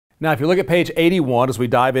Now, if you look at page 81 as we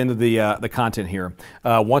dive into the content here,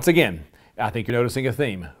 once again, I think you're noticing a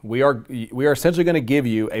theme. We are essentially going to give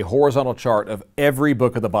you a horizontal chart of every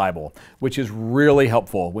book of the Bible, which is really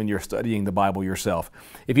helpful when you're studying the Bible yourself.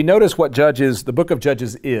 If you notice what the book of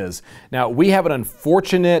Judges is, now we have an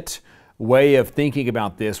unfortunate way of thinking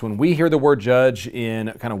about this. When we hear the word judge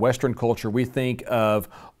in kind of Western culture, we think of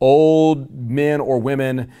old men or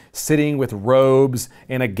women sitting with robes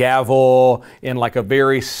and a gavel in like a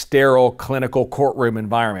very sterile clinical courtroom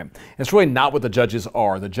environment. It's really not what the judges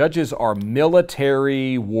are. The judges are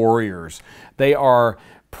military warriors. They are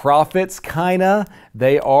prophets, kinda.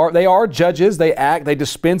 They are judges. They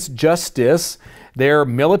dispense justice. They're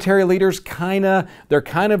military leaders, kinda. They're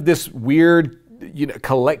kind of this weird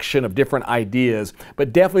collection of different ideas,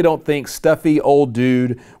 but definitely don't think stuffy old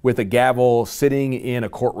dude with a gavel sitting in a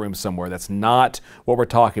courtroom somewhere. That's not what we're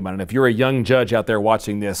talking about. And if you're a young judge out there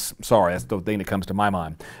watching this, sorry, that's the thing that comes to my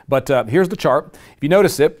mind. But here's the chart. If you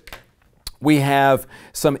notice it, we have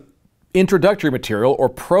some introductory material or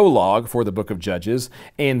prologue for the book of Judges,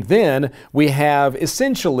 and then we have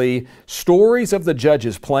essentially stories of the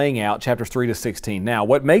judges playing out chapters 3 to 16. Now,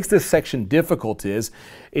 what makes this section difficult is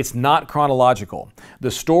it's not chronological.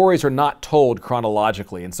 The stories are not told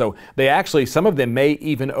chronologically, and so they actually, some of them may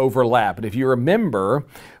even overlap. And if you remember,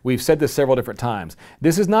 we've said this several different times,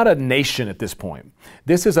 this is not a nation at this point.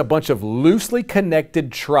 This is a bunch of loosely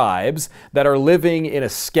connected tribes that are living in a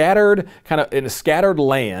scattered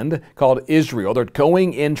land called Israel. They're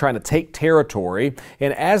going in trying to take territory,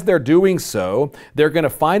 and as they're doing so, they're going to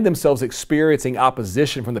find themselves experiencing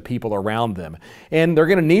opposition from the people around them. And they're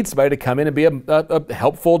going to need somebody to come in and be a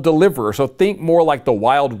helpful deliverer. So think more like the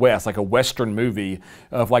Wild West, like a Western movie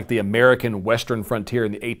of like the American Western frontier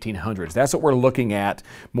in the 1800s. That's what we're looking at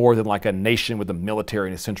more than like a nation with a military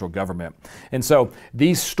and a central government. And so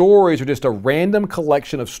these stories are just a random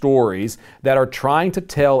collection of stories that are trying to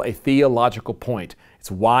tell a theological point.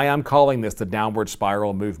 It's why I'm calling this the downward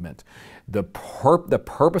spiral movement. The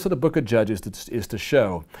purpose of the book of Judges is to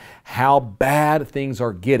show how bad things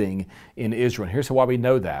are getting in Israel. And here's why we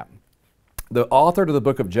know that. The author to the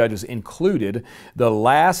book of Judges included the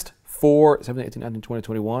last 17, 18, 19, 20,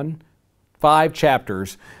 21, 5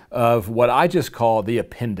 chapters of what I just call the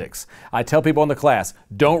appendix. I tell people in the class,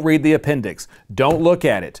 don't read the appendix. Don't look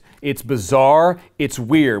at it. It's bizarre, it's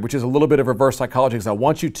weird, which is a little bit of reverse psychology because I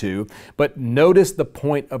want you to, but notice the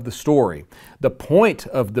point of the story. The point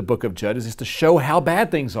of the book of Judges is to show how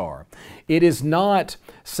bad things are. It is not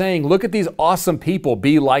saying, look at these awesome people,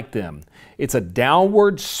 be like them. It's a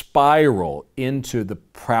downward spiral into the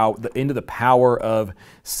power of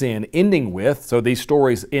sin, ending with, so these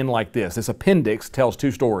stories end like this. This appendix tells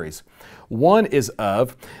 2 stories. One is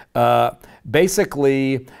of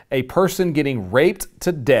basically a person getting raped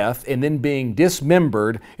to death and then being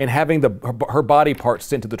dismembered and having her body parts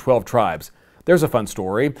sent to the 12 tribes. There's a fun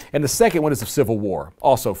story. And the second one is of civil war,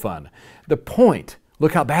 also fun. The point,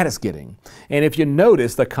 look how bad it's getting. And if you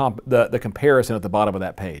notice the comparison at the bottom of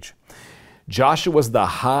that page, Joshua was the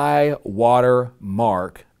high water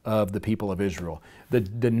mark of the people of Israel.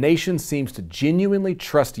 The nation seems to genuinely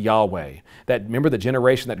trust Yahweh. Remember the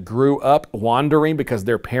generation that grew up wandering because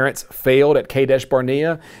their parents failed at Kadesh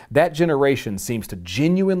Barnea? That generation seems to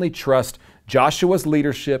genuinely trust Joshua's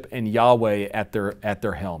leadership and Yahweh at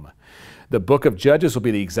their helm. The book of Judges will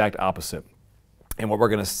be the exact opposite. And what we're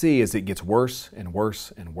going to see is it gets worse and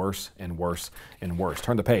worse and worse and worse and worse.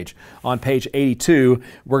 Turn the page. On page 82,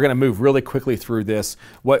 we're going to move really quickly through this.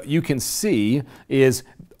 What you can see is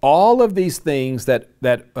all of these things that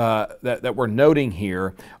we're noting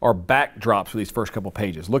here are backdrops for these first couple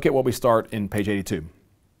pages. Look at what we start in page 82.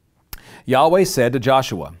 Yahweh said to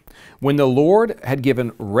Joshua, when the Lord had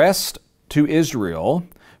given rest to Israel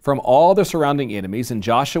from all the surrounding enemies, and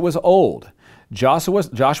Joshua was old, Joshua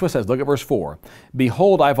says, look at verse 4,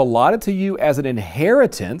 behold, I've allotted to you as an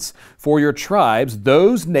inheritance for your tribes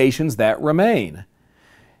those nations that remain.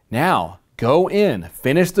 Now, go in,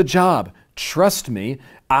 finish the job, trust me,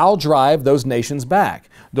 I'll drive those nations back.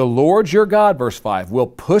 The Lord your God, verse 5, will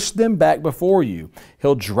push them back before you.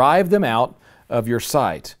 He'll drive them out of your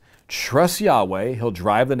sight. Trust Yahweh, He'll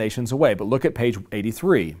drive the nations away. But look at page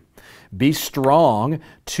 83. Be strong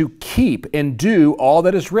to keep and do all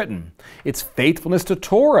that is written. It's faithfulness to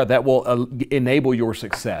Torah that will enable your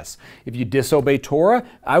success. If you disobey Torah,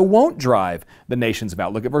 I won't drive the nations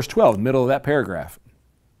about. Look at verse 12, middle of that paragraph.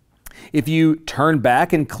 If you turn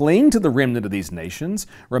back and cling to the remnant of these nations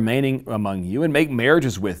remaining among you and make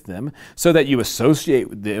marriages with them so that you associate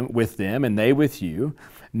with them and they with you,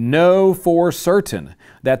 know for certain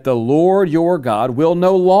that the Lord your God will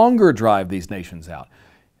no longer drive these nations out.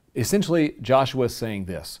 Essentially, Joshua is saying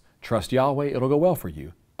this, Trust Yahweh, it'll go well for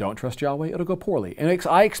you. Don't trust Yahweh, it'll go poorly. And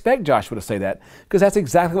I expect Joshua to say that because that's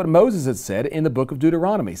exactly what Moses had said in the book of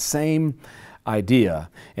Deuteronomy. Same idea.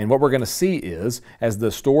 And what we're going to see is, as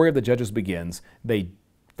the story of the judges begins, they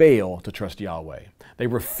fail to trust Yahweh. They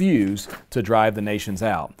refuse to drive the nations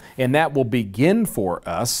out. And that will begin for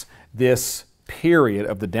us this period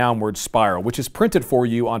of the downward spiral, which is printed for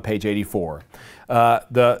you on page 84.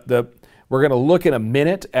 We're going to look in a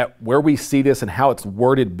minute at where we see this and how it's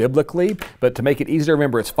worded biblically, but to make it easy to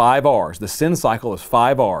remember, it's 5 R's. The sin cycle is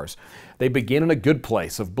 5 R's. They begin in a good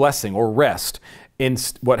place of blessing or rest. And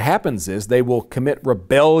what happens is they will commit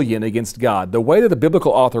rebellion against God. The way that the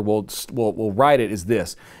biblical author will write it is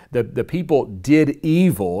this: the people did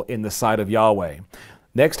evil in the sight of Yahweh.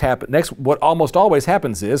 Next, what almost always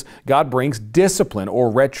happens is God brings discipline or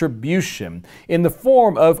retribution in the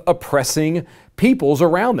form of oppressing peoples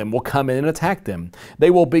around them will come in and attack them. They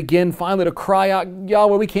will begin finally to cry out,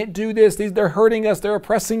 Yahweh, we can't do this. They're hurting us. They're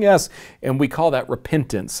oppressing us. And we call that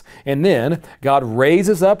repentance. And then God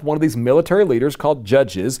raises up one of these military leaders called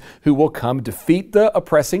judges who will come defeat the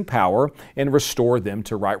oppressing power and restore them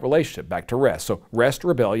to right relationship, back to rest. So rest,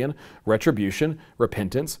 rebellion, retribution,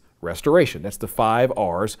 repentance, restoration. That's the 5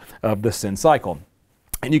 R's of the sin cycle.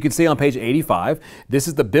 And you can see on page 85, this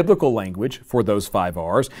is the biblical language for those 5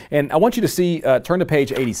 R's. And I want you to see, turn to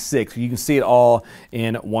page 86. You can see it all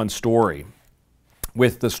in one story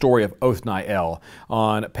with the story of Othniel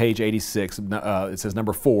on page 86. It says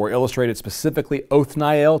number 4, illustrated specifically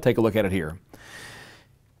Othniel. Take a look at it here.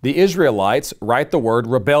 The Israelites write the word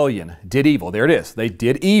rebellion, did evil. There it is. They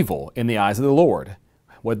did evil in the eyes of the Lord.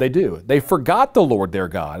 What did they do? They forgot the Lord their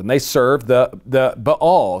God, and they served the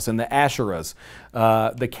Baals and the Asherahs.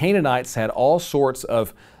 The Canaanites had all sorts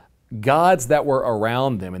of gods that were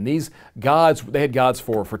around them, and these gods, they had gods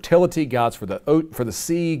for fertility, gods for the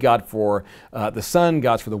sea, God for the sun,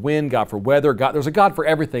 gods for the wind, God for weather. There was a God for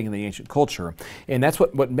everything in the ancient culture, and that's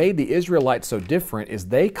what made the Israelites so different. Is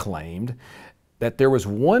they claimed that there was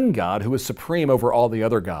one God who was supreme over all the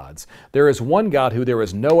other gods. There is one God who there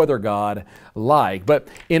is no other God like. But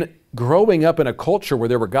in growing up in a culture where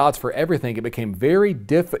there were gods for everything, it became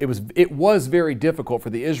it was very difficult for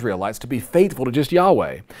the Israelites to be faithful to just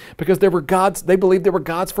Yahweh, because there were gods, they believed there were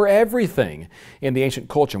gods for everything in the ancient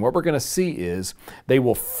culture. And what we're going to see is they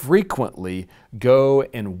will frequently go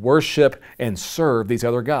and worship and serve these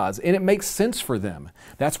other gods. And it makes sense for them.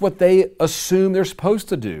 That's what they assume they're supposed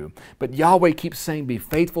to do. But Yahweh keeps saying, be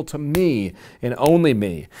faithful to me and only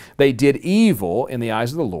me. They did evil in the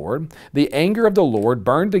eyes of the Lord. The anger of the Lord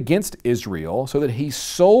burned against Israel so that he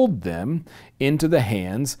sold them into the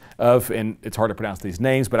hands of, and it's hard to pronounce these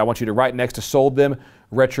names, but I want you to write next to sold them,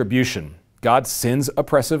 retribution. God sends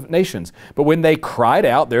oppressive nations. But when they cried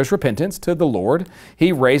out, there's repentance to the Lord.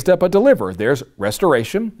 He raised up a deliverer. There's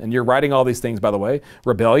restoration. And you're writing all these things, by the way.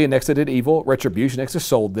 Rebellion next to did evil. Retribution next to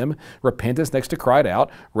sold them. Repentance next to cried out.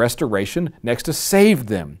 Restoration next to saved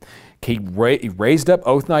them. He raised up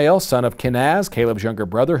Othniel, son of Kenaz, Caleb's younger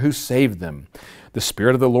brother, who saved them. The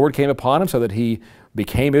Spirit of the Lord came upon him so that he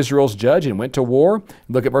became Israel's judge and went to war.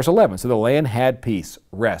 Look at verse 11. So the land had peace,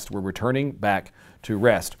 rest. We're returning back to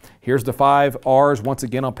rest. Here's the 5 R's once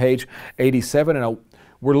again on page 87. And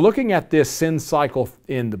we're looking at this sin cycle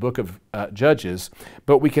in the book of Judges,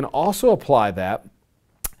 but we can also apply that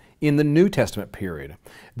in the New Testament period.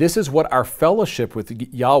 This is what our fellowship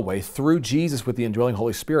with Yahweh through Jesus with the indwelling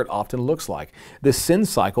Holy Spirit often looks like. This sin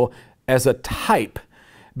cycle as a type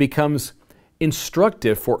becomes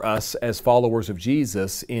instructive for us as followers of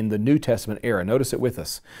Jesus in the New Testament era. Notice it with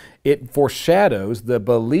us. It foreshadows the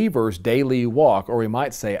believer's daily walk, or we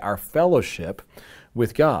might say our fellowship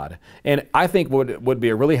with God. And I think what would be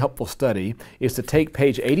a really helpful study is to take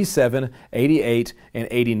page 87, 88, and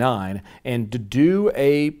 89 and to do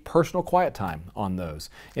a personal quiet time on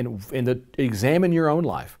those and to examine your own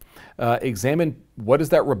life. Examine what does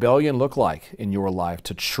that rebellion look like in your life,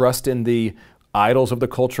 to trust in the idols of the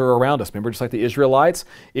culture around us. Remember, just like the Israelites,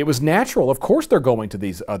 it was natural. Of course they're going to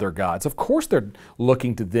these other gods. Of course they're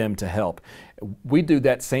looking to them to help. We do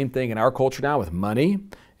that same thing in our culture now with money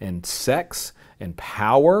and sex and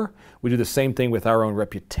power. We do the same thing with our own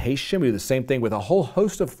reputation. We do the same thing with a whole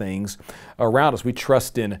host of things around us. We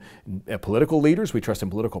trust in political leaders. We trust in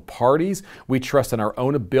political parties. We trust in our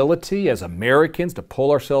own ability as Americans to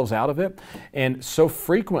pull ourselves out of it. And so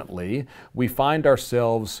frequently we find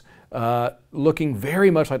ourselves looking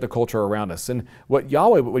very much like the culture around us. And what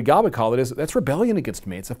God would call it is, that's rebellion against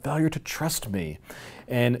me. It's a failure to trust me.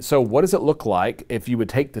 And so what does it look like if you would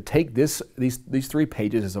take these 3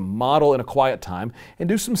 pages as a model in a quiet time and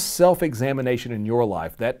do some self-examination in your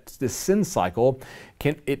life? That this sin cycle,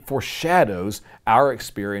 it foreshadows our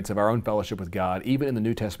experience of our own fellowship with God, even in the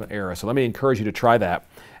New Testament era. So let me encourage you to try that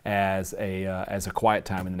as a quiet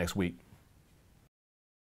time in the next week.